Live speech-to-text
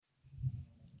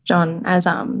John, as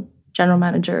General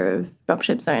Manager of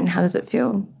Dropship Zone, how does it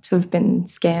feel to have been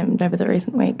scammed over the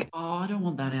recent week? Oh, I don't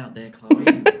want that out there, Chloe.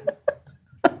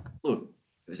 Look,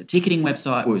 it was a ticketing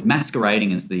website. It was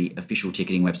masquerading as the official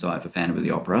ticketing website for Phantom of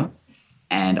the Opera,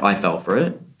 and I fell for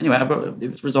it. Anyway,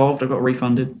 it was resolved. I got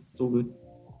refunded. It's all good.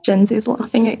 Gen Z's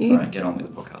laughing at you. All right, get on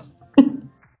with the podcast.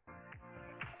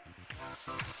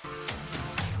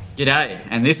 G'day,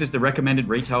 and this is the Recommended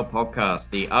Retail Podcast,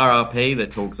 the RRP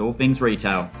that talks all things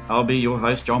retail. I'll be your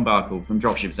host, John Barkle from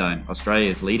Dropship Zone,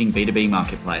 Australia's leading B2B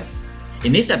marketplace.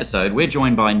 In this episode, we're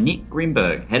joined by Nick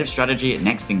Grimberg, Head of Strategy at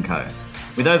Next & Co.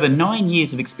 With over 9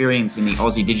 years of experience in the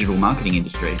Aussie digital marketing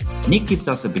industry, Nick gives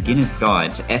us a beginner's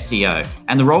guide to SEO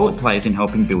and the role it plays in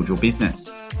helping build your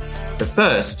business. But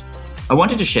first, I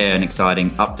wanted to share an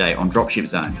exciting update on Dropship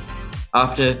Zone.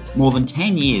 After more than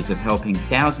 10 years of helping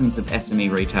thousands of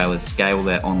SME retailers scale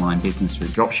their online business through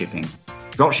dropshipping,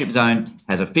 Dropship Zone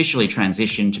has officially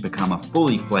transitioned to become a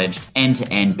fully fledged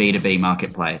end-to-end B2B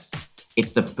marketplace.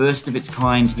 It's the first of its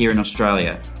kind here in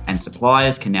Australia, and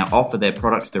suppliers can now offer their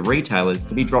products to retailers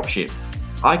to be dropshipped.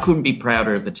 I couldn't be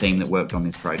prouder of the team that worked on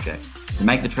this project. To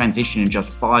make the transition in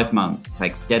just 5 months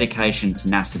takes dedication,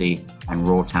 tenacity, and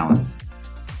raw talent.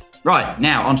 Right,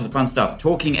 now onto the fun stuff,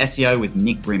 talking SEO with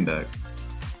Nick Grimberg.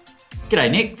 G'day,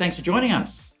 Nick. Thanks for joining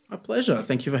us. My pleasure.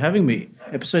 Thank you for having me.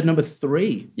 Episode number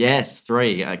 3. Yes,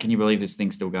 3. Can you believe this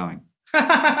thing's still going?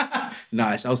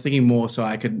 Nice. I was thinking more so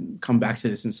I could come back to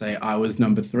this and say I was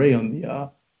number 3 on the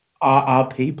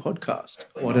RRP podcast.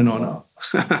 What an honor.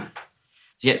 To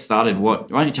get started, why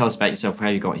don't you tell us about yourself, how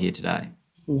you got here today?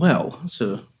 Well, it's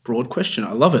a broad question.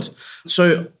 I love it.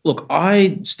 So, look,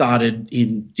 I started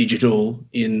in digital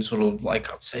in sort of like,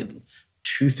 I'd say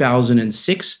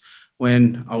 2006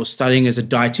 when I was studying as a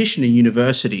dietitian in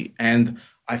university. And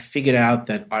I figured out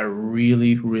that I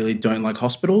really, really don't like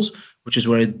hospitals, which is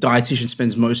where a dietitian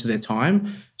spends most of their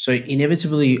time. So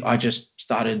inevitably, I just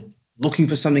started looking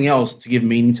for something else to give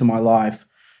meaning to my life.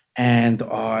 And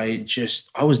I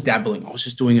was dabbling. I was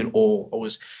just doing it all. I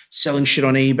was selling shit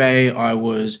on eBay. I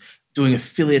was doing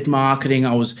affiliate marketing.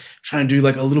 I was trying to do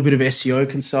like a little bit of SEO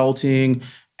consulting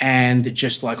and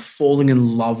just like falling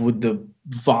in love with the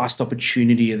vast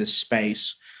opportunity of the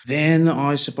space. Then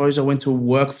I suppose I went to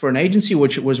work for an agency,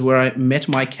 which was where I met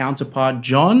my counterpart,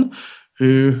 John,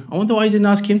 who I wonder why I didn't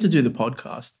ask him to do the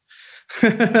podcast.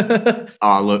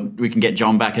 Oh, look, we can get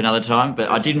John back another time, but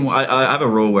I have a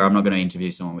rule where I'm not going to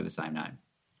interview someone with the same name.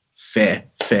 Fair.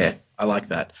 I like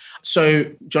that.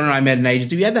 So John and I met an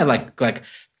agency. We had that like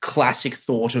classic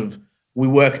thought of, we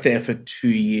worked there for 2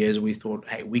 years. We thought,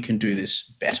 hey, we can do this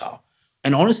better.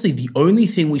 And honestly, the only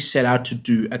thing we set out to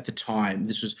do at the time,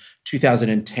 this was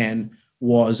 2010,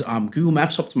 was Google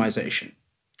Maps optimization.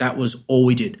 That was all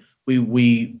we did.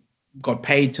 We got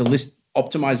paid to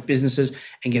optimize businesses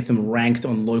and get them ranked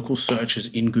on local searches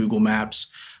in Google Maps.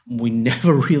 We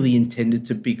never really intended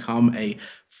to become a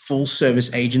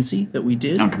full-service agency that we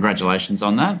did. Congratulations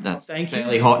on that. That's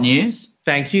fairly you. Hot news.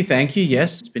 Thank you.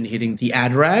 Yes, it's been hitting the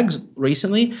ad rags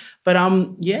recently. But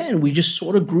and we just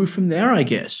sort of grew from there, I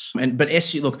guess. But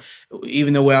SEO, look,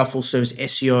 even though we're full service,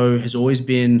 SEO has always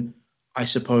been, I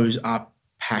suppose, our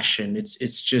passion.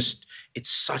 It's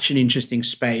such an interesting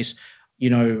space. You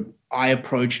know, I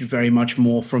approached it very much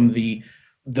more from the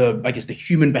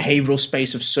human behavioral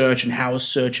space of search and how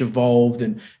search evolved.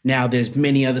 And now there's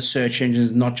many other search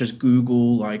engines, not just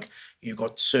Google. Like you've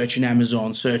got search in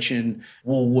Amazon, search in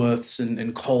Woolworths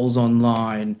and Coles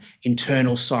Online,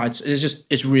 internal sites.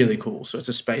 It's really cool. So it's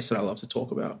a space that I love to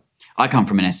talk about. I come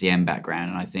from an SEM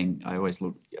background, and I think I always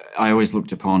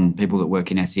looked upon people that work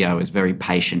in SEO as very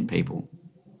patient people.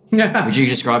 Would you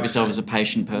describe yourself as a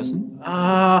patient person?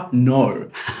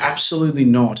 No, absolutely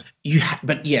not.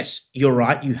 But yes, you're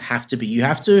right. You have to be. You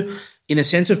have to, in a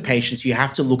sense of patience, you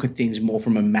have to look at things more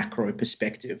from a macro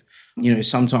perspective. You know,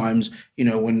 sometimes, you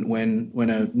know,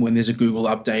 when there's a Google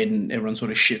update and everyone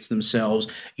sort of shits themselves,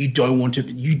 you don't want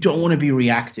to be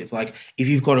reactive. Like if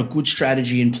you've got a good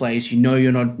strategy in place,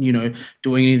 you're not,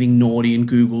 doing anything naughty in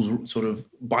Google's sort of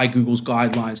by Google's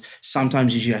guidelines.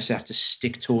 Sometimes you just have to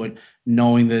stick to it,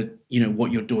 knowing that,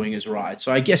 what you're doing is right.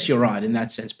 So I guess you're right. In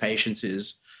that sense, patience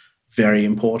is very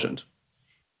important.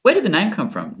 Where did the name come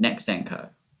from, Next & Co?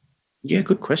 Yeah,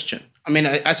 good question. I mean,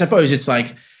 I suppose it's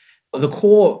like the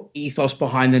core ethos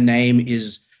behind the name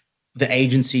is the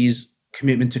agency's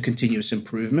commitment to continuous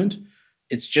improvement.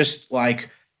 It's just like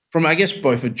from, I guess,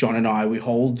 both of John and I, we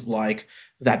hold like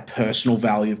that personal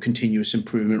value of continuous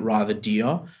improvement rather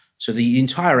dear. So the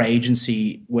entire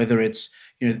agency, whether it's,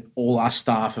 all our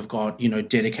staff have got,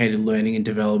 dedicated learning and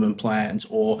development plans,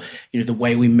 or, the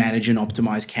way we manage and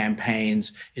optimize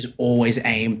campaigns is always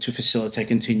aimed to facilitate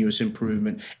continuous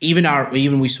improvement.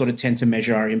 Even we sort of tend to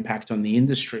measure our impact on the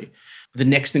industry. The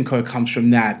Next & Co comes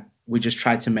from that. We just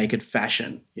tried to make it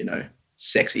fashion,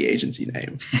 sexy agency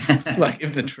name. Like,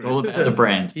 if the truth. It's all about the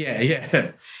brand.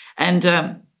 Yeah.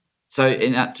 And so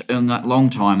in that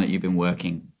long time that you've been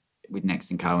working with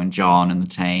Next & Co and John and the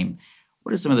team,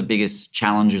 what are some of the biggest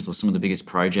challenges or some of the biggest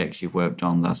projects you've worked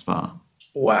on thus far?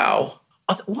 Wow.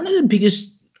 One of the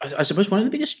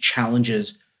biggest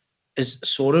challenges is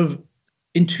sort of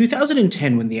in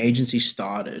 2010 when the agency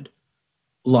started,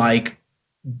 like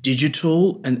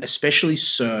digital and especially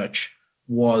search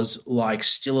was like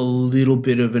still a little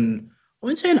bit of I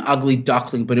wouldn't say an ugly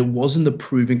duckling, but it wasn't the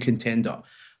proven contender.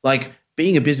 Like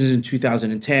being a business in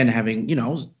 2010, having, I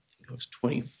was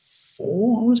 24,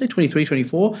 I want to say 23,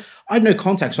 24. I had no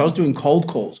contact, so I was doing cold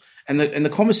calls. And the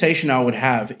conversation I would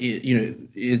have,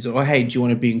 is, oh, hey, do you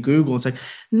want to be in Google? It's like,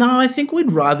 no, I think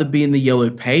we'd rather be in the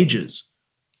yellow pages.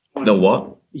 The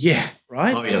what? Yeah,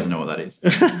 right? Oh, he doesn't know what that is.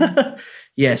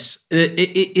 Yes,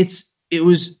 it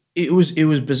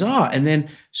was bizarre. And then,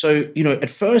 so, at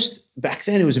first, back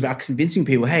then, it was about convincing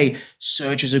people, hey,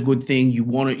 search is a good thing. You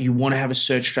want to have a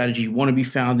search strategy. You want to be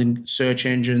found in search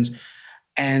engines.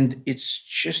 And it's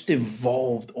just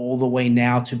evolved all the way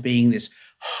now to being this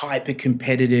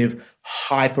hyper-competitive,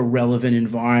 hyper-relevant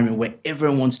environment where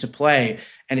everyone wants to play.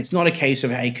 And it's not a case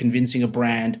of, hey, convincing a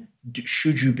brand,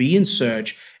 should you be in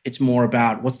search? It's more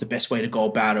about what's the best way to go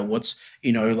about it. What's,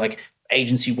 like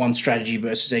agency one strategy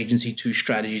versus agency two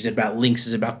strategy. Is it about links?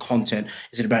 Is it about content?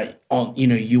 Is it about,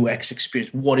 UX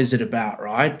experience? What is it about,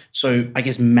 right? So I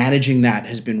guess managing that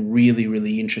has been really,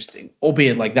 really interesting,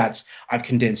 albeit like I've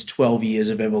condensed 12 years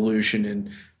of evolution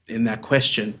in that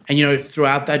question. And,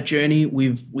 throughout that journey,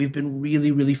 we've been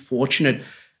really, really fortunate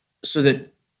so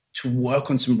that to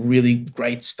work on some really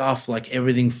great stuff, like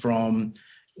everything from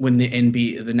when the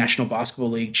NBA, the National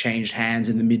Basketball League, changed hands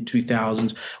in the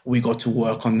mid-2000s, we got to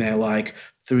work on their like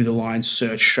through the line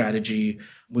search strategy.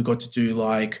 We got to do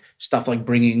like stuff like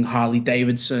bringing Harley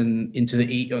Davidson into the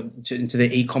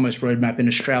e-commerce roadmap in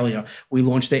Australia. We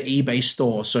launched their eBay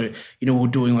store, so we're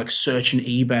doing like search and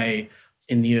eBay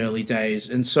in the early days.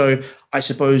 And so I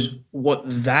suppose what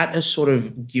that has sort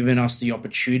of given us the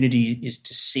opportunity is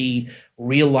to see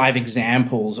real live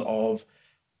examples of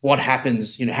what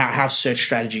happens, how search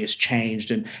strategy has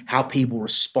changed and how people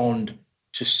respond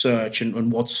to search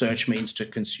and what search means to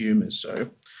consumers. So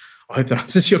I hope that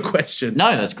answers your question.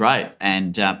 No, that's great.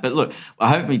 And but look, I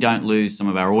hope we don't lose some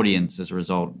of our audience as a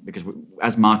result, because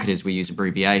as marketers, we use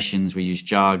abbreviations, we use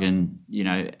jargon,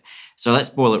 So let's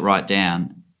boil it right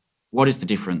down. What is the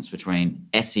difference between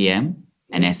SEM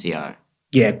and SEO?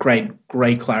 Yeah,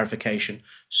 great clarification.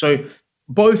 So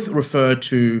both refer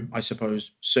to, I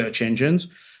suppose, search engines,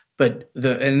 and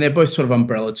they're both sort of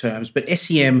umbrella terms. But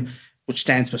SEM, which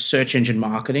stands for search engine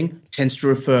marketing, tends to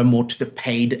refer more to the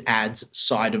paid ads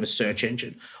side of a search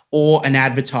engine, or an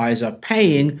advertiser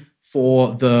paying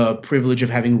for the privilege of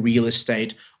having real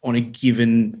estate on a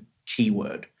given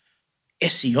keyword.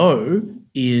 SEO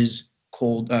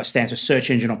stands for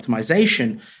search engine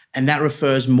optimization, and that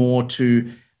refers more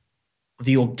to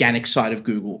the organic side of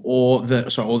Google, or the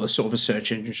sort of a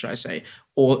search engine, should I say,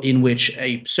 or in which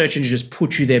a search engine just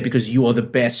puts you there because you are the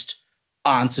best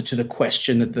answer to the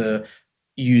question that the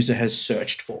user has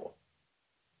searched for.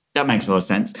 That makes a lot of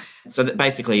sense. So that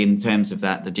basically, in terms of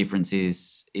that, the difference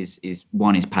is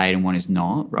one is paid and one is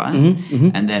not, right? Mm-hmm.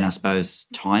 And then I suppose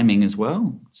timing as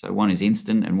well. So one is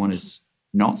instant and one is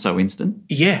not so instant.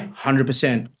 Yeah,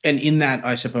 100%. And in that,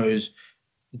 I suppose,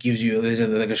 there's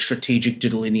a strategic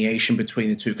delineation between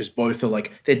the two, because both are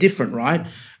they're different, right?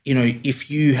 If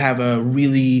you have a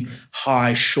really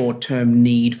high short-term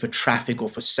need for traffic or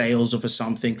for sales or for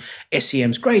something,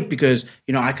 SEM's great because,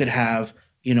 I could have,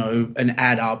 an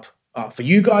ad up for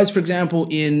you guys, for example,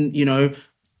 in, a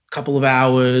couple of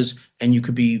hours, and you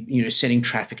could be, sending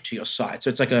traffic to your site. So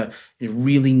it's like a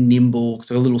really nimble,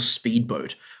 it's like a little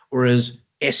speedboat. Whereas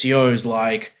SEO is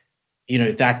like,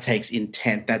 that takes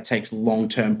intent, that takes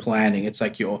long-term planning. It's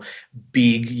like your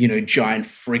big, giant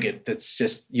frigate that's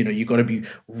just, you got to be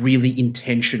really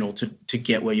intentional to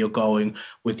get where you're going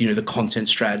with, the content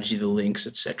strategy, the links,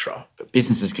 etc. But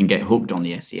businesses can get hooked on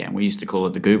the SEM. We used to call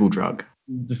it the Google drug.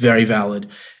 Very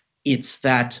valid. It's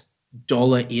that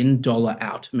dollar in, dollar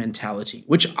out mentality,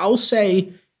 which I'll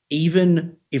say,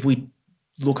 even if we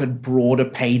look at broader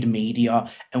paid media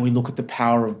and we look at the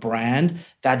power of brand,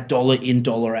 that dollar in,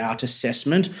 dollar out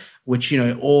assessment, which,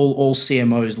 all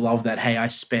CMOs love that. Hey, I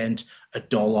spent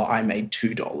 $1, I made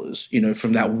 $2,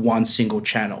 from that one single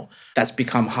channel. That's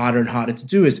become harder and harder to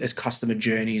do as customer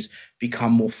journeys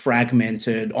become more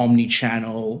fragmented,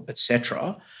 omni-channel,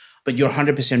 etc. But you're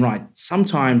 100% right.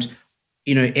 Sometimes,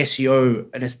 SEO,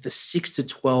 and it's the 6 to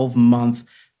 12 month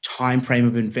time frame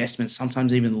of investment,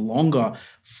 sometimes even longer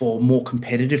for more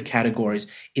competitive categories,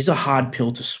 is a hard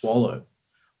pill to swallow.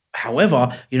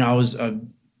 However, I was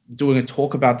doing a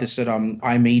talk about this at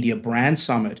iMedia Brand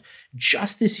Summit.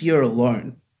 Just this year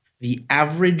alone, the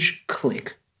average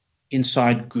click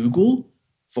inside Google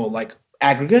for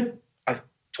aggregate are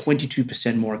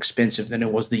 22% more expensive than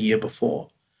it was the year before.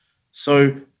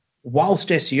 So whilst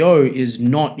SEO is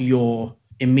not your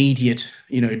immediate,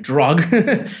 drug,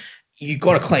 you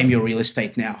got to claim your real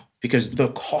estate now, because the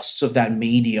costs of that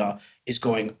media is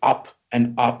going up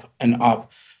and up and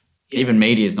up. Even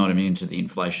media is not immune to the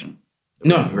inflation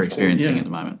we're experiencing at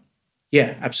the moment.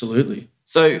 Yeah, absolutely.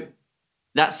 So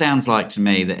that sounds like to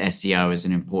me that SEO is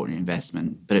an important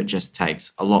investment, but it just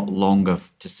takes a lot longer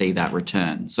to see that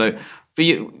return. So for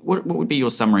you, what would be your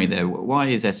summary there? Why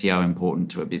is SEO important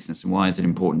to a business, and why is it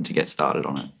important to get started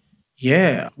on it?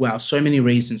 Yeah, wow, so many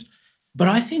reasons. But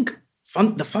I think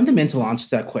the fundamental answer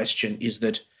to that question is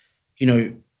that,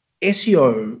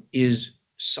 SEO is,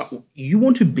 you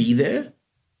want to be there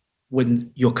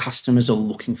when your customers are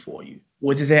looking for you.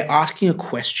 Whether they're asking a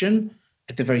question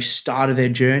at the very start of their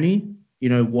journey,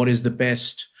 what is the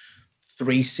best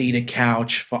 3-seater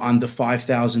couch for under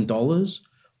 $5,000?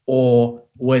 Or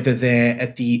whether they're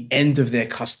at the end of their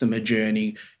customer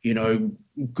journey,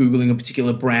 Googling a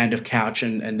particular brand of couch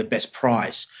and the best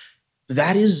price.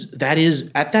 That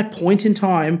is at that point in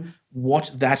time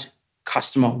what that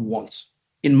customer wants.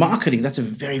 In marketing, that's a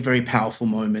very, very powerful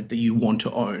moment that you want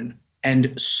to own.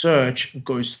 And search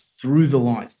goes through the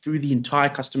line, through the entire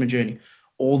customer journey,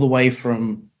 all the way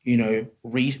from,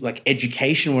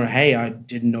 education where, hey, I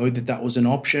didn't know that was an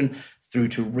option, through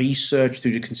to research,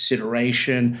 through to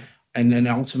consideration, and then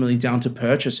ultimately down to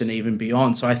purchase and even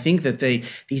beyond. So I think that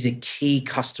these are key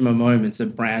customer moments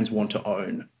that brands want to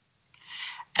own.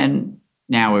 And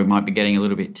now we might be getting a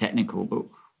little bit technical, but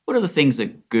what are the things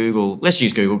that Google, let's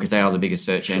use Google because they are the biggest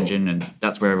search engine and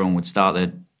that's where everyone would start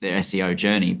their SEO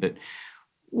journey, but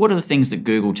what are the things that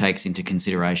Google takes into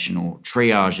consideration or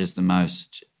triages the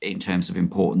most in terms of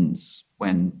importance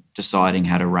when deciding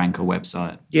how to rank a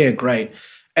website? Yeah, great.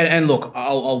 And look,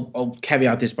 I'll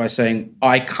caveat this by saying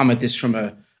I come at this from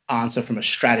a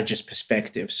strategist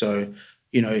perspective. So,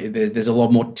 there's a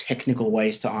lot more technical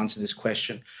ways to answer this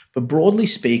question. But broadly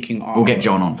speaking, we'll get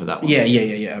John on for that one.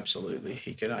 Yeah, absolutely.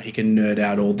 He can nerd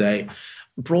out all day.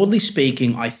 Broadly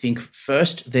speaking, I think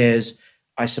first there's,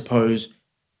 I suppose,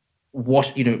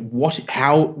 what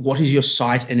is your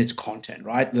site and its content,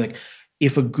 right? Like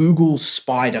if a Google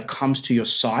spider comes to your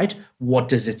site, what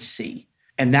does it see?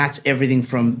 And that's everything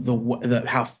from the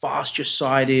how fast your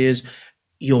site is,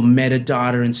 your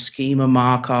metadata and schema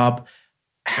markup,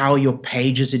 how your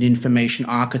pages and information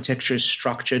architecture is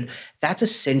structured. That's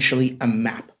essentially a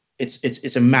map.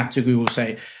 It's a map to Google.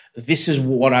 Say, this is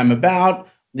what I'm about.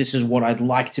 This is what I'd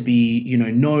like to be,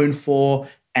 known for,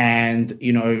 and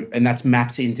that's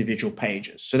mapped to individual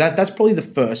pages. So that's probably the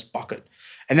first bucket,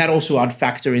 and that also I'd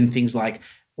factor in things like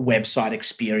website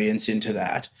experience into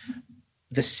that.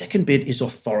 The second bit is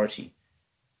authority.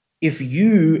 If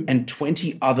you and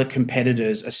 20 other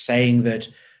competitors are saying that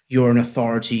you're an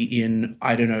authority in,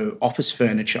 office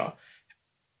furniture,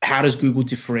 how does Google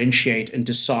differentiate and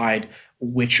decide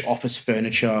which office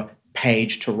furniture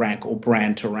page to rank or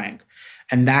brand to rank?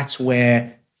 And that's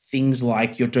where things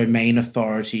like your domain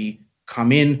authority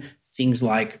come in. Things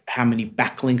like how many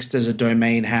backlinks does a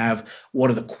domain have? What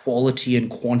are the quality and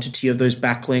quantity of those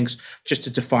backlinks? Just to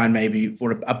define maybe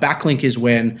what a backlink is,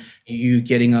 when you're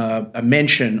getting a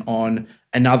mention on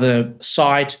another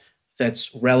site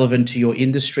that's relevant to your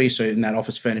industry. So in that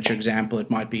office furniture example, it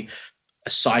might be a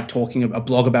site talking about a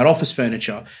blog about office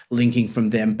furniture, linking from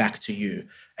them back to you.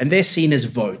 And they're seen as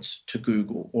votes to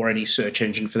Google or any search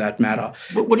engine for that matter.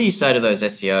 What do you say to those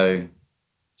SEO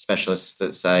specialists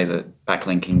that say that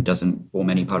backlinking doesn't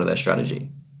form any part of their strategy?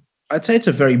 I'd say it's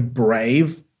a very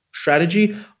brave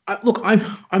strategy.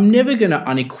 I'm never going to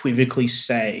unequivocally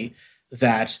say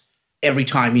that every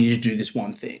time you need to do this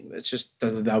one thing. That's just,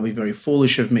 that would be very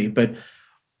foolish of me. But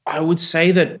I would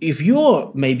say that if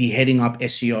you're maybe heading up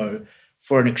SEO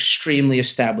for an extremely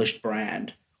established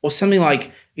brand, or something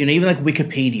like, even like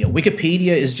Wikipedia.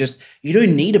 Wikipedia is just, you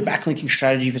don't need a backlinking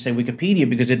strategy for, say, Wikipedia,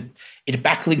 because it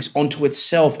backlinks onto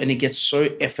itself and it gets so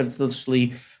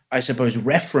effortlessly, I suppose,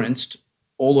 referenced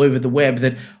all over the web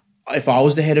that if I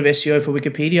was the head of SEO for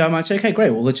Wikipedia, I might say, okay,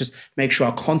 great. Well, let's just make sure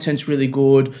our content's really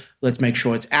good. Let's make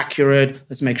sure it's accurate.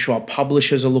 Let's make sure our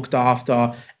publishers are looked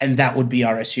after. And that would be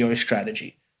our SEO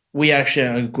strategy. We actually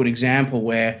have a good example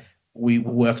where we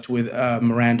worked with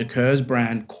Miranda Kerr's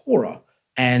brand, Cora.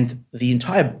 And the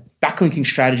entire backlinking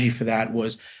strategy for that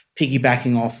was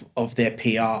piggybacking off of their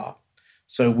PR.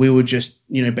 So we would just,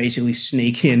 basically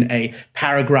sneak in a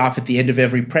paragraph at the end of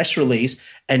every press release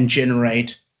and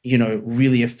generate,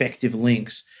 really effective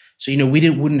links. So, we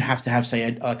wouldn't have to have,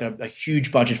 say, a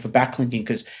huge budget for backlinking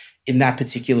because in that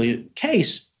particular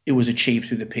case, it was achieved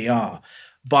through the PR.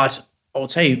 But I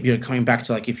would say, coming back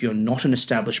to if you're not an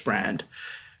established brand,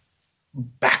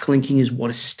 backlinking is what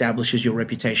establishes your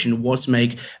reputation, what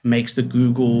makes the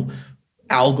Google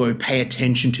algo pay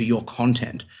attention to your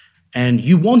content. And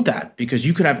you want that because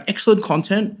you could have excellent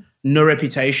content, no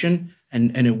reputation,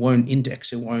 and it won't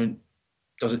index.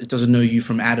 It doesn't know you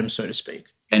from Adam, so to speak.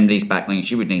 And these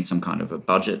backlinks, you would need some kind of a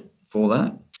budget for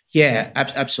that? Yeah,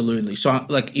 absolutely. So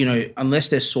unless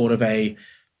there's sort of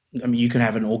you can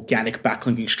have an organic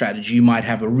backlinking strategy. You might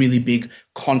have a really big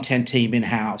content team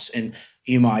in-house and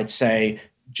you might say,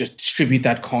 just distribute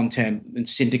that content and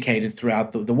syndicate it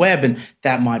throughout the web, and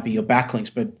that might be your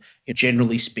backlinks. But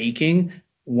generally speaking,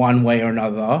 one way or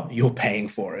another, you're paying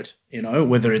for it,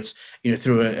 whether it's,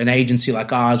 through an agency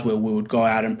like ours where we would go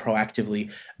out and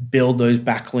proactively build those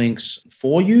backlinks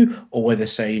for you, or whether,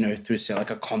 through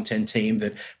a content team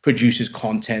that produces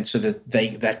content so that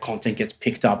that content gets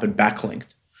picked up and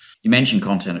backlinked. You mentioned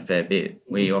content a fair bit.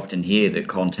 We often hear that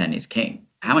content is king.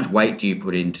 How much weight do you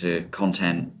put into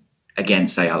content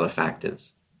against, say, other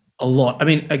factors? A lot. I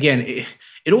mean, again,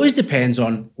 it always depends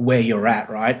on where you're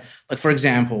at, right? For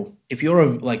example, if you're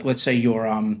let's say you're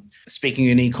speaking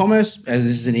in e-commerce, as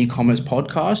this is an e-commerce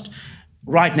podcast,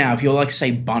 right now, if you're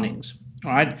say Bunnings,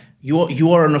 right?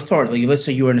 You are an authority. Let's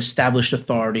say you're an established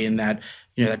authority in that,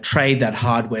 that trade, that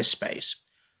hardware space.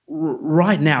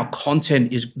 Right now,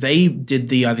 content they did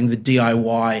the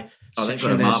DIY. Oh, they've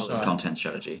got a marvelous content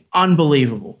strategy.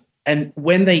 Unbelievable. And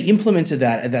when they implemented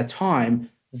that at that time,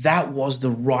 that was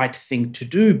the right thing to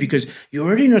do because you're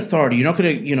already an authority. You're not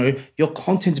going to, your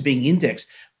content's being indexed.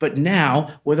 But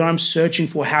now, whether I'm searching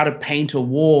for how to paint a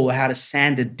wall or how to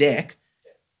sand a deck,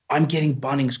 I'm getting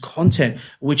Bunnings content,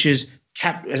 which is,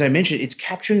 as I mentioned, it's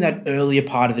capturing that earlier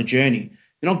part of the journey.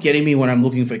 You're not getting me when I'm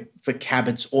looking for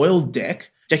Cabot's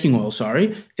decking oil,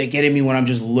 They're getting me when I'm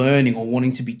just learning or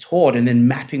wanting to be taught and then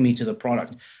mapping me to the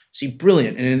product. See,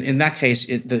 brilliant. And in that case,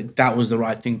 that was the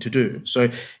right thing to do. So,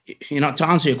 to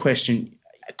answer your question,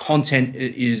 content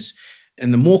is,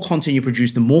 and the more content you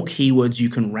produce, the more keywords you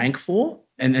can rank for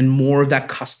and more of that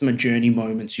customer journey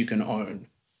moments you can own.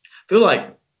 I feel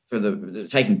like for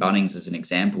taking Bunnings as an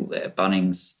example there,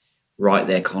 Bunnings write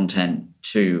their content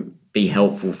to be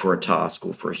helpful for a task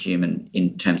or for a human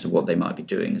in terms of what they might be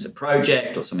doing as a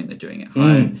project or something they're doing at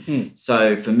home.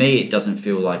 So for me, it doesn't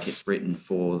feel like it's written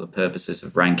for the purposes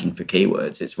of ranking for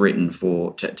keywords. It's written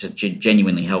to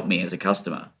genuinely help me as a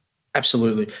customer.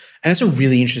 Absolutely. And it's a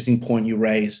really interesting point you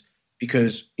raise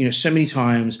because, so many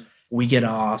times we get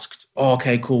asked, oh,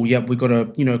 okay, cool. Yep, we've got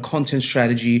a, content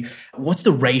strategy. What's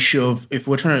the ratio of, if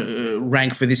we're trying to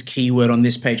rank for this keyword on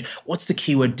this page, what's the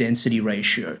keyword density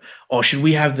ratio? Or should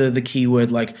we have the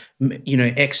keyword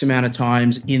X amount of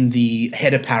times in the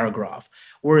header paragraph?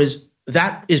 Whereas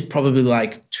that is probably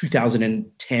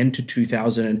 2010 to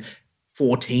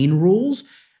 2014 rules.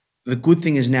 The good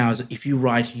thing is now is if you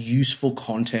write useful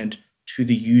content to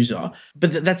the user,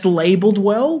 but that's labeled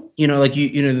well.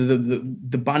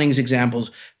 The Bunnings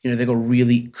examples, they've got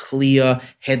really clear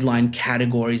headline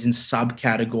categories and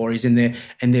subcategories, and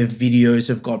their videos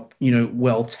have got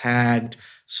well tagged.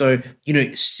 So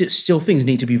still things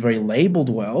need to be very labeled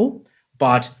well,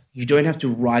 but you don't have to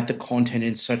write the content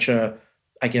in such a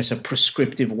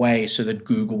prescriptive way so that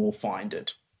Google will find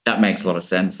it. That makes a lot of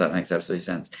sense. That makes absolute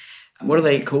sense. What are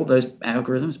they called? Those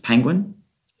algorithms?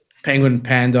 Penguin,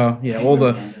 panda,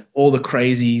 all the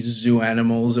crazy zoo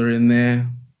animals are in there,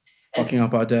 fucking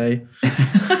up our day.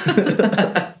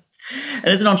 And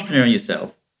as an entrepreneur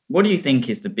yourself, what do you think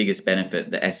is the biggest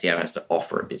benefit that SEO has to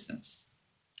offer a business?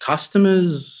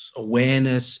 Customers,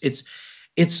 awareness. It's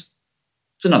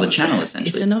another channel, essentially.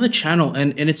 It's another channel,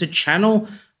 and it's a channel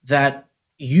that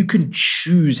you can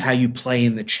choose how you play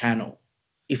in the channel.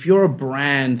 If you're a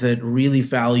brand that really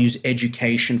values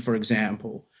education, for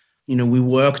example, we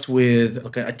worked with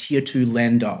a tier 2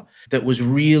 lender that was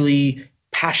really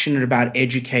passionate about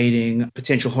educating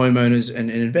potential homeowners and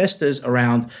investors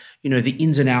around, the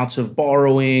ins and outs of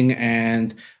borrowing.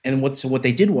 And what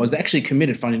they did was they actually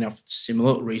committed, funny enough,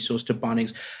 similar resource to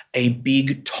Bunnings, a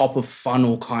big top of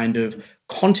funnel kind of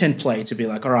content play to be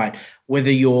like, all right,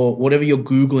 whatever you're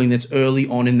Googling that's early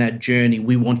on in that journey,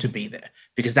 we want to be there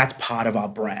because that's part of our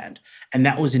brand. And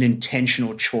that was an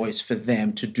intentional choice for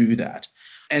them to do that.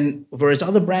 And whereas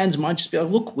other brands might just be like,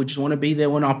 look, we just want to be there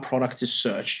when our product is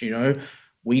searched,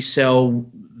 we sell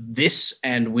this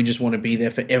and we just want to be there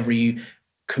for every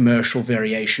commercial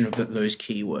variation of those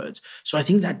keywords. So I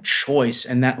think that choice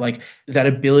and that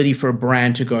ability for a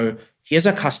brand to go, here's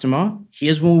our customer,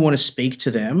 here's when we want to speak to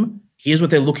them, here's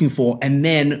what they're looking for, and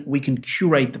then we can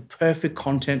curate the perfect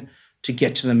content to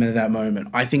get to them at that moment.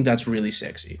 I think that's really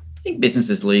sexy. I think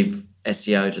businesses leave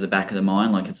SEO to the back of the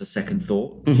mind like it's a second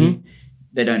thought. Mm-hmm.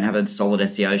 They don't have a solid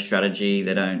SEO strategy.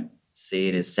 They don't see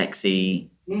it as sexy.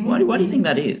 Why do you think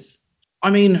that is? I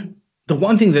mean, the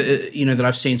one thing that that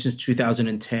I've seen since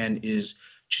 2010 is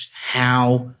just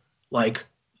how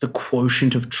the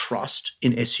quotient of trust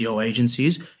in SEO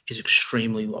agencies is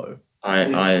extremely low.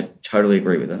 I totally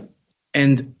agree with that.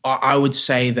 And I would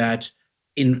say that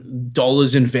in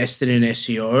dollars invested in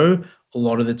SEO, a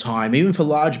lot of the time, even for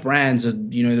large brands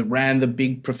that ran the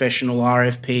big professional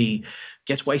RFP,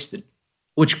 gets wasted.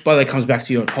 Which, by the way, comes back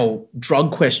to your whole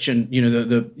drug question.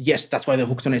 Yes, that's why they're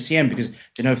hooked on SEM, because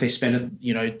they know if they spend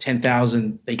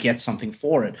 $10,000, they get something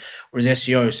for it. Whereas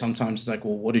SEO, sometimes it's like,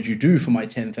 well, what did you do for my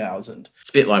 $10,000? It's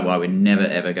a bit like why we're never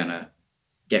ever going to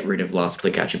get rid of last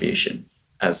click attribution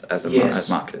as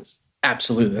marketers.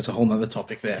 Absolutely, that's a whole nother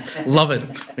topic there. Love it.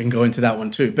 We can go into that one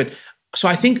too. But so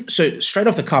I think straight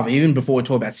off the cover, even before we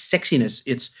talk about sexiness,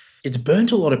 it's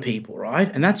burnt a lot of people, right?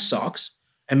 And that sucks.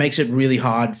 It makes it really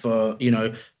hard for,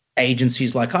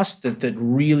 agencies like us that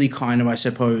really kind of, I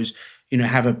suppose,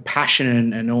 have a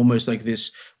passion and almost like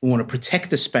this, we want to protect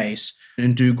the space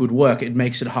and do good work. It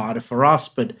makes it harder for us.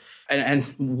 But, and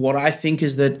what I think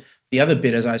is that the other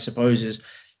bit, as I suppose, is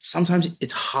sometimes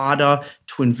it's harder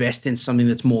to invest in something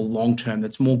that's more long-term,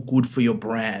 that's more good for your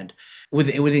brand.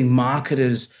 Within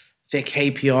marketers, their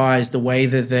KPIs, the way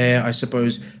that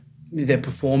their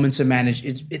performance are managed,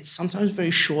 it's sometimes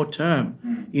very short term.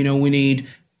 We need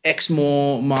X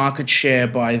more market share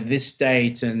by this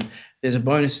date and there's a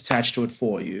bonus attached to it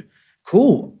for you.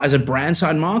 Cool. As a brand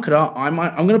side marketer, I'm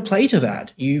going to play to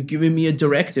that. You've given me a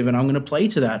directive and I'm going to play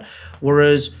to that.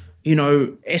 Whereas,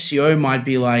 SEO might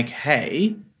be like,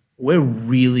 hey, we're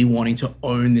really wanting to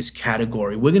own this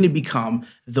category. We're going to become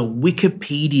the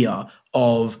Wikipedia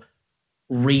of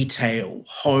retail,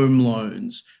 home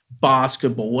loans,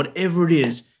 basketball, whatever it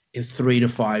is, in 3 to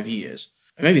 5 years.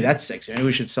 Maybe that's sexy. Maybe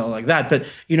we should sell it like that. But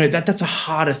that's a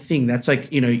harder thing. That's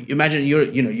like imagine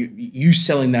you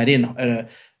selling that in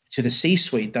to the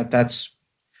C-suite. That's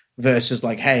versus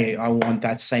like, hey, I want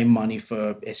that same money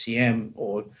for SEM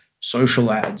or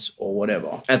social ads or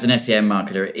whatever. As an SEM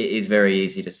marketer, it is very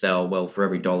easy to sell. Well, for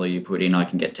every dollar you put in, I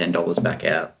can get $10 back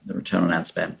out. The return on ad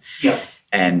spend. Yeah,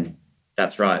 and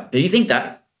that's right. Do you think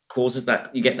that causes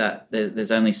that? You get that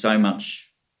there's only so much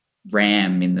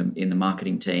RAM in the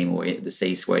marketing team or the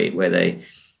C-suite where they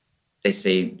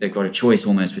see they've got a choice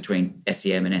almost between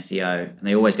SEM and SEO, and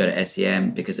they always go to SEM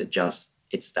because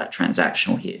it's that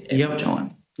transactional hit every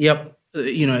time. Yep.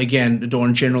 Again, I don't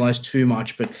want to generalize too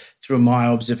much, but through my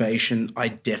observation, I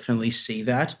definitely see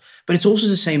that. But it's also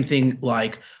the same thing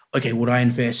like, okay, would I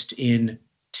invest in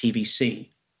TVC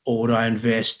or would I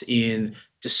invest in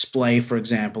display, for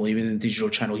example, even in the digital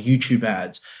channel, YouTube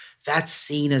ads? That's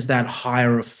seen as that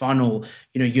higher of funnel.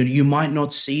 You might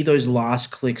not see those last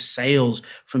click sales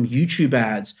from YouTube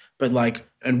ads, but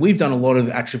and we've done a lot of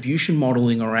attribution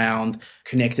modeling around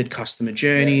connected customer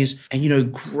journeys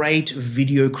and, great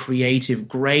video creative,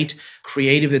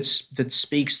 that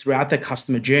speaks throughout that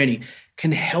customer journey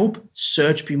can help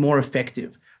search be more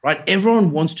effective, right?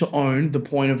 Everyone wants to own the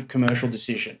point of commercial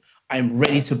decision. I am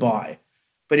ready to buy.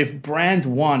 But if brand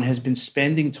one has been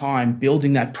spending time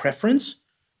building that preference,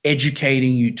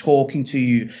 educating you, talking to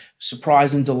you,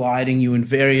 surprising and delighting you in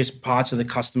various parts of the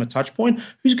customer touch point,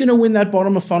 who's going to win that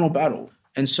bottom of funnel battle?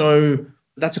 And so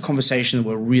that's a conversation that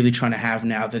we're really trying to have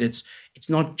now, that it's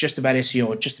not just about SEO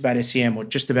or just about SEM or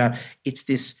just about, it's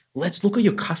this, let's look at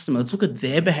your customer, let's look at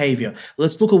their behavior,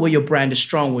 let's look at where your brand is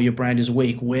strong, where your brand is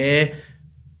weak, where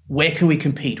can we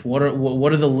compete? What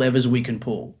are the levers we can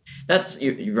pull?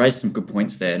 You raised some good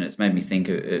points there, and it's made me think.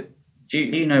 Do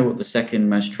you know what the second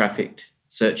most trafficked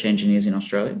search engine is in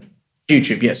Australia?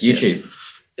 YouTube, yes. YouTube.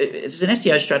 Yes. Does an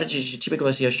SEO strategy, does your typical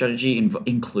SEO strategy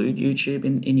include YouTube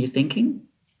in your thinking?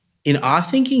 In our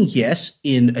thinking, yes.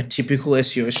 In a typical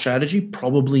SEO strategy,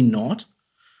 probably not.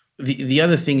 the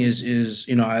other thing is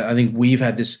I think we've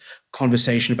had this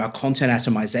conversation about content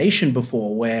atomization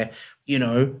before, where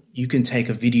you can take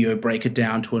a video, break it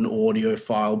down to an audio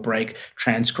file,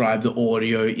 transcribe the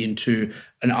audio into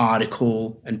an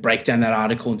article, and break down that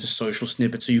article into social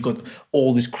snippets. So you've got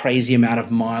all this crazy amount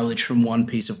of mileage from one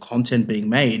piece of content being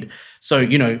made. So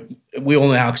we all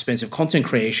know how expensive content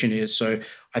creation is. So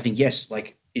I think yes,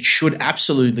 like it should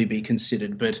absolutely be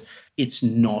considered, but it's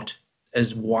not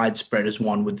as widespread as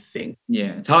one would think.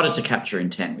 Yeah, it's harder to capture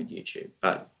intent with YouTube,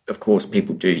 but of course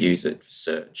people do use it for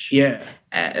search. Yeah.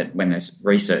 When they're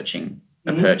researching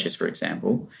a purchase, for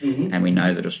example, and we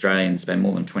know that Australians spend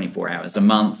more than 24 hours a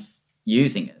month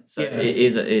using it. So it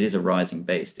is a rising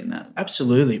beast in that.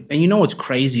 Absolutely. And what's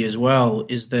crazy as well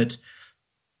is that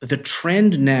the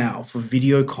trend now for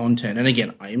video content, and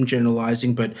again, I am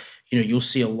generalizing, but you'll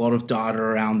see a lot of data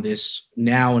around this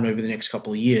now and over the next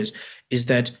couple of years, is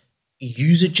that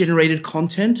user-generated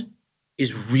content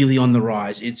is really on the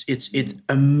rise. It's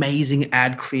amazing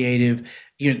ad creative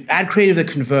that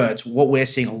converts. What we're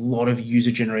seeing, a lot of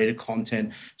user-generated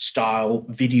content style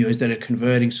videos that are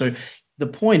converting. So the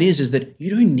point is that you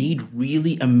don't need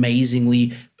really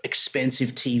amazingly expensive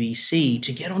TVC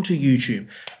to get onto YouTube.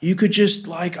 You could just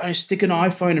stick an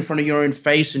iPhone in front of your own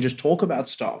face and just talk about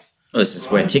stuff. Well, this is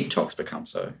where TikTok's become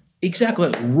so.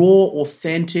 Exactly. Raw,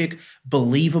 authentic,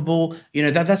 believable.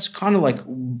 That's kind of like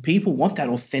people want that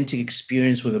authentic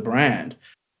experience with a brand.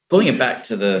 Pulling it back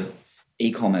to the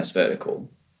e-commerce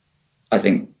vertical, I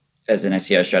think as an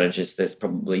SEO strategist, there's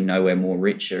probably nowhere more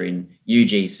richer in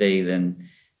UGC than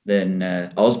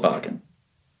Ozbargain,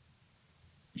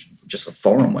 just a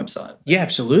forum website. Yeah,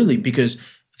 absolutely, because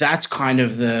that's kind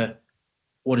of the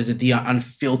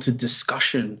unfiltered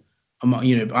discussion. I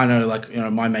know,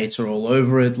 my mates are all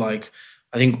over it. Like,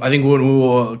 I think when we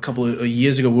were a couple of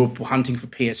years ago, we were hunting for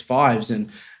PS5s, and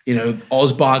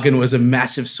Ozbargain was a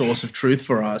massive source of truth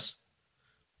for us.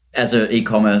 As an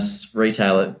e-commerce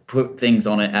retailer, put things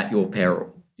on it at your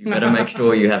peril. You better make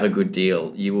sure you have a good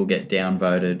deal. You will get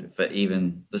downvoted for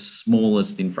even the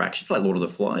smallest infraction. It's like Lord of the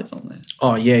Flies on there.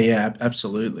 Oh, yeah,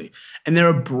 absolutely. And there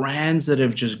are brands that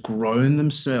have just grown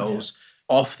themselves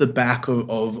off the back of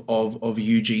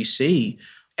UGC.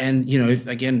 And,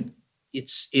 again,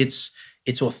 it's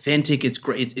authentic. It's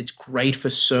great. It's great for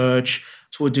search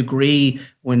to a degree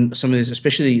when some of this,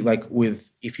 especially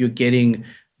if you're getting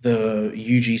the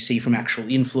UGC from actual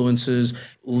influencers,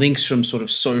 links from sort of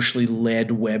socially led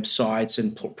websites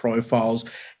and profiles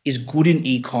is good in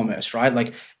e-commerce, right?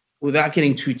 Like, without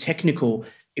getting too technical,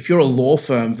 if you're a law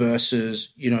firm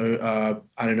versus,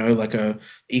 like a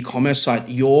e-commerce site,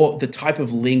 the type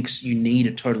of links you need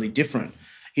are totally different.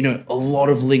 A lot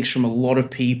of links from a lot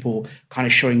of people kind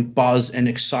of showing buzz and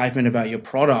excitement about your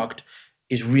product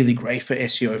is really great for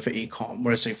SEO for e-com.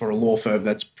 Whereas, say, for a law firm,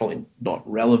 that's probably not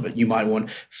relevant. You might want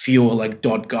fewer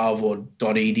 .gov or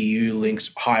 .edu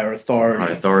links, higher authority.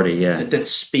 High authority, yeah. That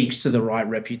speaks to the right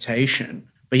reputation.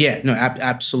 But yeah, no,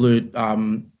 absolute.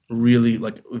 Really,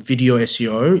 video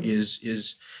SEO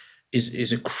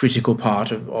is a critical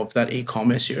part of that e-com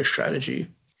SEO strategy.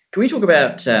 Can we talk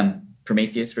about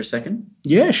Prometheus for a second?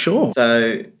 Yeah, sure.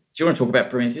 So, do you want to talk about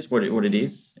Prometheus, what it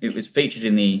is? It was featured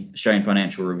in the Australian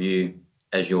Financial Review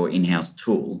as your in-house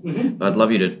tool, but I'd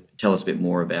love you to tell us a bit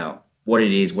more about what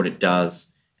it is, what it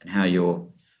does, and how you're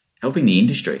helping the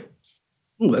industry.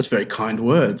 Oh, that's very kind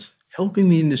words. Helping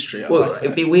the industry.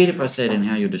 It'd be weird if I said, and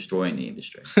how you're destroying the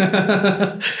industry.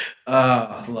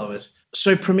 I love it.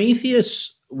 So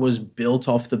Prometheus was built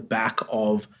off the back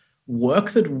of work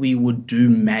that we would do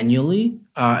manually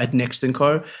at Next &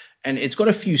 Co. And it's got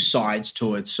a few sides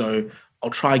to it. So I'll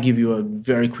try to give you a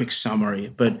very quick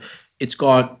summary. But it's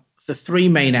got the three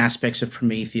main aspects of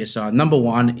Prometheus are, number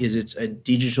one is it's a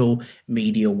digital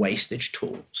media wastage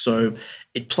tool. So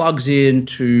it plugs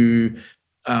into,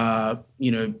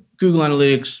 Google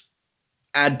Analytics,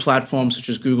 ad platforms such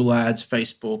as Google Ads,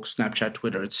 Facebook, Snapchat,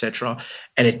 Twitter, etc.,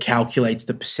 and it calculates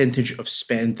the percentage of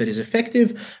spend that is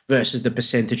effective versus the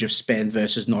percentage of spend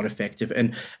versus not effective.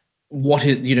 And what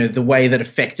is, the way that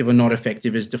effective or not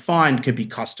effective is defined could be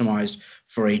customized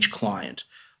for each client.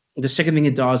 The second thing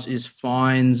it does is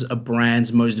finds a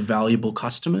brand's most valuable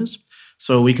customers.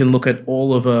 So we can look at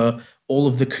all of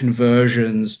the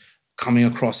conversions coming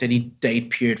across any date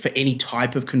period for any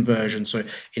type of conversion. So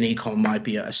in e-com might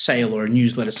be a sale or a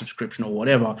newsletter subscription or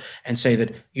whatever, and say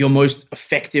that your most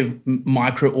effective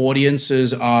micro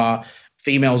audiences are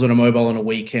females on a mobile on a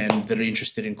weekend that are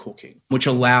interested in cooking, which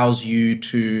allows you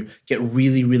to get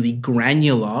really, really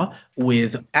granular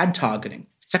with ad targeting.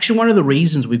 It's actually one of the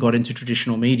reasons we got into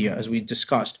traditional media, as we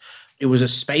discussed. It was a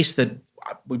space that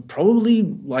we probably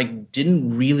like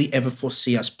didn't really ever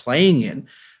foresee us playing in.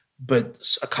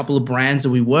 But a couple of brands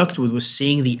that we worked with were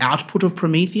seeing the output of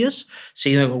Prometheus,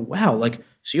 seeing like, wow, like,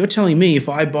 so you're telling me if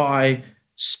I buy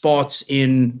spots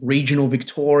in regional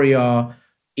Victoria,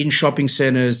 in shopping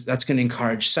centers, that's going to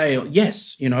encourage sale?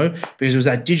 Yes, because it was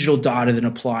that digital data that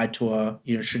applied to a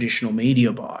traditional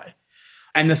media buy.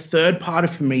 And the third part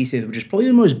of Prometheus, which is probably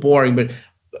the most boring, but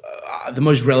the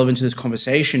most relevant to this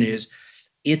conversation, is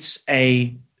it's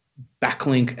a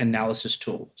backlink analysis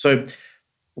tool. So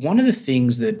one of the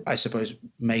things that I suppose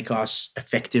make us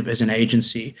effective as an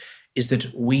agency is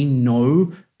that we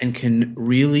know and can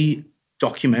really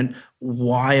document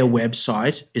why a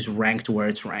website is ranked where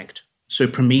it's ranked. So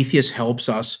Prometheus helps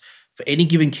us for any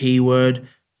given keyword,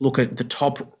 look at the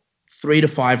top 3 to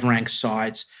 5 ranked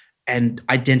sites and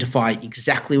identify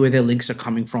exactly where their links are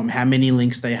coming from, how many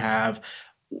links they have,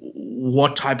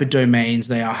 what type of domains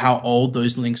they are, how old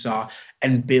those links are,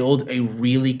 and build a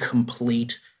really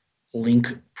complete link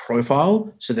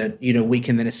profile so that, we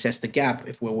can then assess the gap.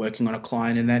 If we're working on a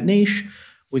client in that niche,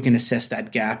 we can assess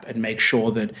that gap and make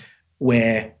sure that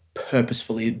we're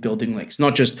purposefully building links.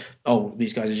 Not just,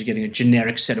 these guys are just getting a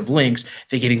generic set of links.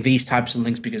 They're getting these types of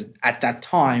links because at that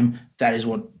time, that is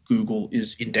what Google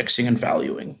is indexing and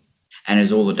valuing. And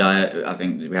as all the data, I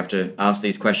think we have to ask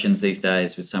these questions these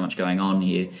days with so much going on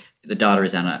here. The data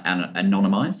is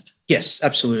anonymized? Yes,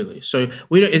 absolutely. So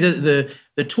we don't,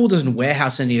 the tool doesn't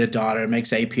warehouse any of the data. It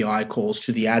makes API calls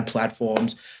to the ad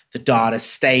platforms. The data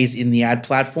stays in the ad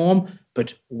platform,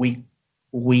 but we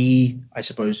I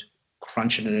suppose,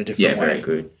 crunch it in a different way. Yeah, very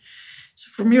good. So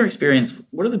from your experience,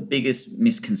 what are the biggest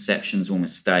misconceptions or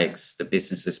mistakes that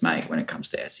businesses make when it comes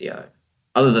to SEO?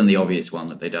 Other than the obvious one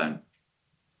that they don't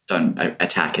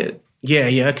attack it.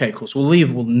 Yeah, okay, cool. So we'll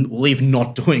leave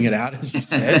not doing it out, as you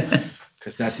said,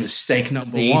 because that's mistake number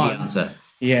the one. Easy answer.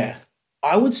 Yeah.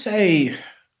 I would say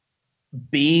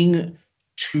being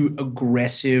too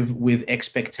aggressive with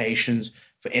expectations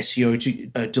for SEO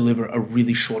to deliver a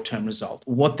really short-term result.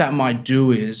 What that might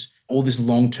do is all this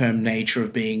long-term nature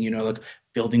of being, like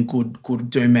building good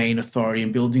domain authority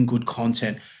and building good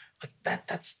content. Like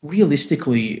that's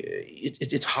realistically,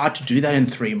 it's hard to do that in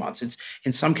 3 months. It's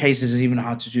in some cases it's even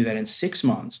hard to do that in 6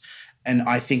 months. And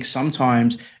I think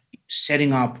sometimes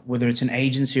setting up, whether it's an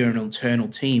agency or an internal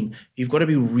team, you've got to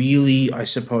be really, I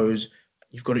suppose,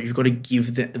 you've got to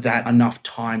give that enough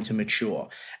time to mature.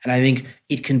 And I think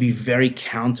it can be very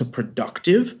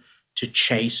counterproductive to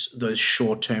chase those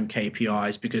short-term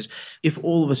KPIs, because if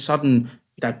all of a sudden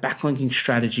that backlinking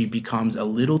strategy becomes a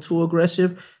little too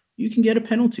aggressive, you can get a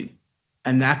penalty.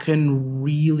 And that can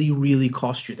really, really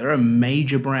cost you. There are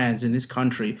major brands in this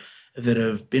country that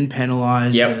have been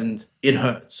penalized, and it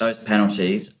hurts. Those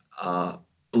penalties are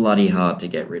bloody hard to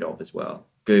get rid of as well.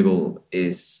 Google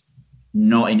is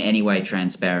not in any way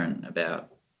transparent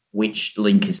about which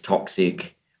link is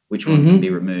toxic, which one can be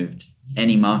removed.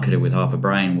 Any marketer with half a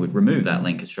brain would remove that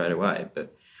link straight away.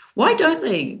 But why don't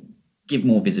they give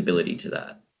more visibility to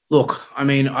that? Look, I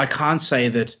mean, I can't say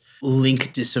that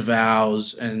link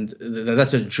disavows, and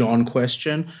that's a John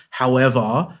question.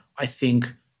 However, I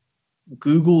think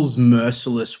Google's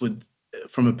merciless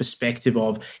from a perspective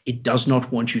of it does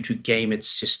not want you to game its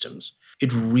systems.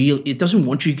 It doesn't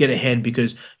want you to get ahead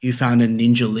because you found a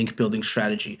ninja link building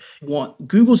strategy.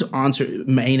 Google's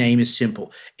main aim is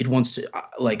simple. It wants to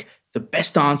the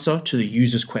best answer to the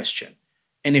user's question.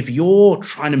 And if you're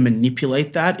trying to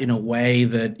manipulate that in a way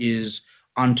that is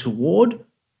untoward,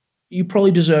 you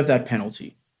probably deserve that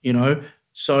penalty,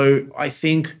 So I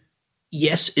think,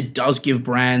 yes, it does give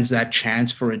brands that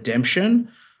chance for redemption.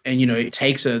 And, it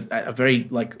takes a very,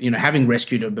 having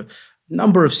rescued a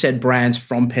number of said brands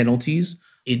from penalties,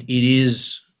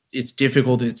 it's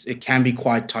difficult. It can be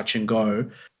quite touch and go.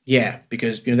 Yeah,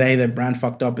 because, their brand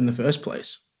fucked up in the first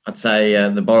place. I'd say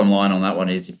the bottom line on that one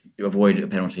is if you avoid a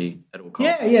penalty at all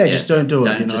costs. Yeah, just don't do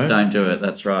it. Just don't do it.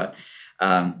 That's right.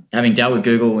 Having dealt with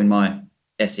Google in my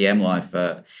SEM life,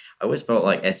 I always felt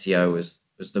like SEO was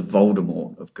the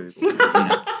Voldemort of Google.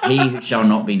 He who shall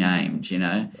not be named.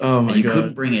 Oh my and you God.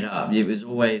 couldn't bring it up. It was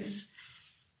always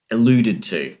alluded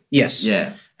to. Yes.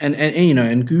 Yeah.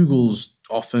 And Google's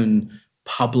often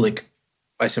public,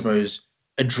 I suppose,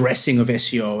 addressing of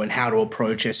SEO and how to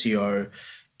approach SEO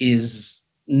is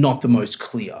not the most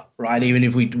clear, right? Even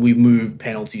if we move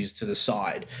penalties to the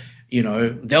side,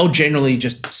 they'll generally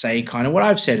just say kind of what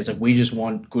I've said. It's like, we just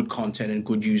want good content and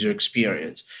good user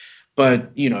experience.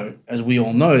 But, as we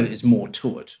all know, there's more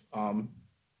to it.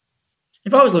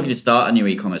 If I was looking to start a new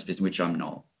e-commerce business, which I'm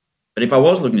not, but if I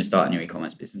was looking to start a new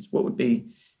e-commerce business, what would be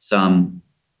some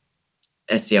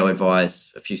SEO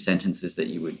advice, a few sentences that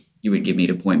you would you would give me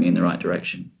to point me in the right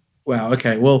direction? Wow.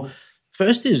 Okay. Well,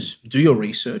 first is do your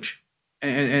research,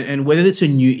 and whether it's a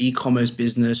new e-commerce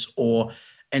business or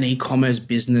an e-commerce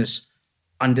business,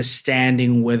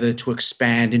 understanding whether to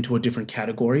expand into a different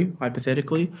category,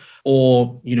 hypothetically,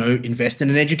 or invest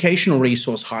in an educational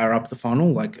resource higher up the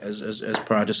funnel, like as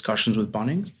per our discussions with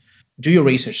Bunnings. Do your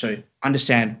research. So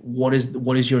understand what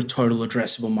is your total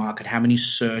addressable market, how many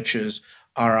searches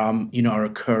are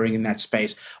occurring in that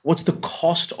space. What's the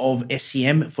cost of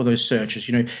SEM for those searches?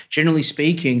 Generally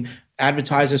speaking,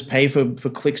 advertisers pay for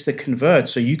clicks that convert.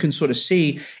 So you can sort of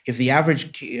see if the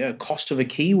average cost of a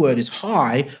keyword is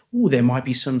high, there might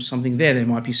be something there. There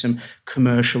might be some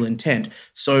commercial intent.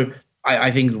 So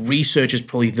I think research is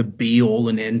probably the be all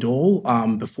and end all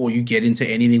before you get into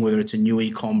anything, whether it's a new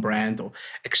e-com brand or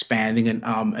expanding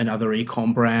another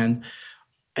e-com brand.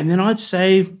 And then I'd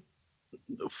say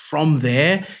from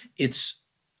there, it's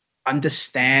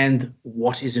understand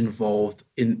what is involved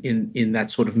in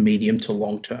that sort of medium to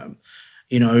long term.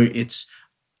 It's,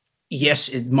 yes,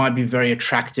 it might be very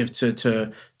attractive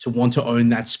to want to own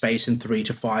that space in 3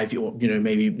 to 5 or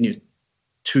maybe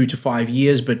 2 to 5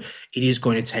 years, but it is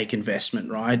going to take investment,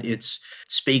 right? It's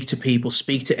speak to people,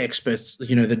 speak to experts,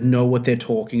 that know what they're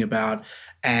talking about,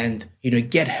 and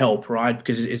get help, right?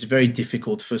 Because it's very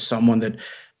difficult for someone that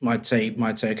might say,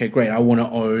 okay, great, I want to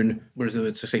own,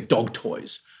 let's say dog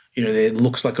toys. It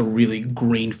looks like a really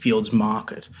greenfields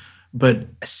market, but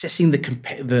assessing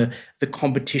the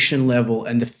competition level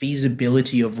and the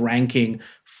feasibility of ranking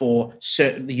for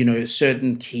certain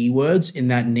keywords in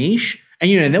that niche.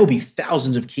 And, there'll be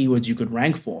thousands of keywords you could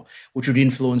rank for, which would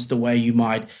influence the way you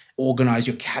might organize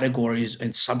your categories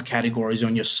and subcategories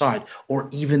on your site, or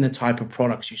even the type of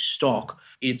products you stock.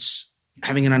 It's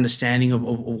having an understanding of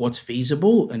what's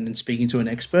feasible, and then speaking to an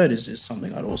expert is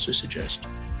something I'd also suggest.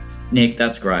 Nick,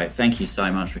 that's great. Thank you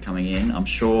so much for coming in. I'm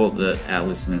sure that our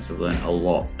listeners have learned a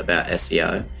lot about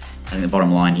SEO. I think the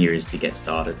bottom line here is to get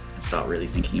started and start really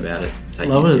thinking about it and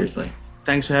taking it seriously.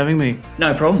 Thanks for having me.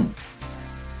 No problem.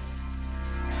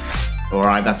 All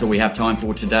right, that's all we have time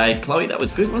for today. Chloe, that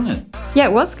was good, wasn't it? Yeah,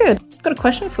 it was good. I've got a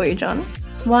question for you, John.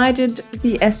 Why did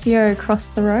the SEO cross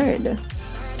the road?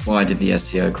 Why did the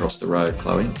SEO cross the road,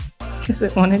 Chloe? Because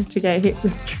it wanted to get hit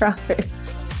with traffic.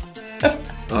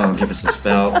 Oh, give us a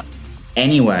spell.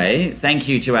 Anyway, thank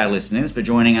you to our listeners for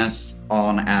joining us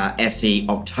on our SE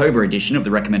October edition of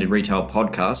the Recommended Retail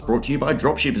Podcast, brought to you by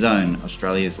Dropship Zone,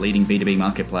 Australia's leading B2B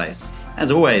marketplace. As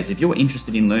always, if you're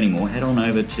interested in learning more, head on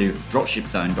over to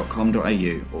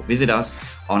dropshipzone.com.au or visit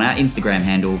us on our Instagram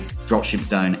handle,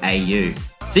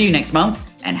 dropshipzoneau. See you next month,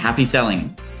 and happy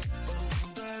selling.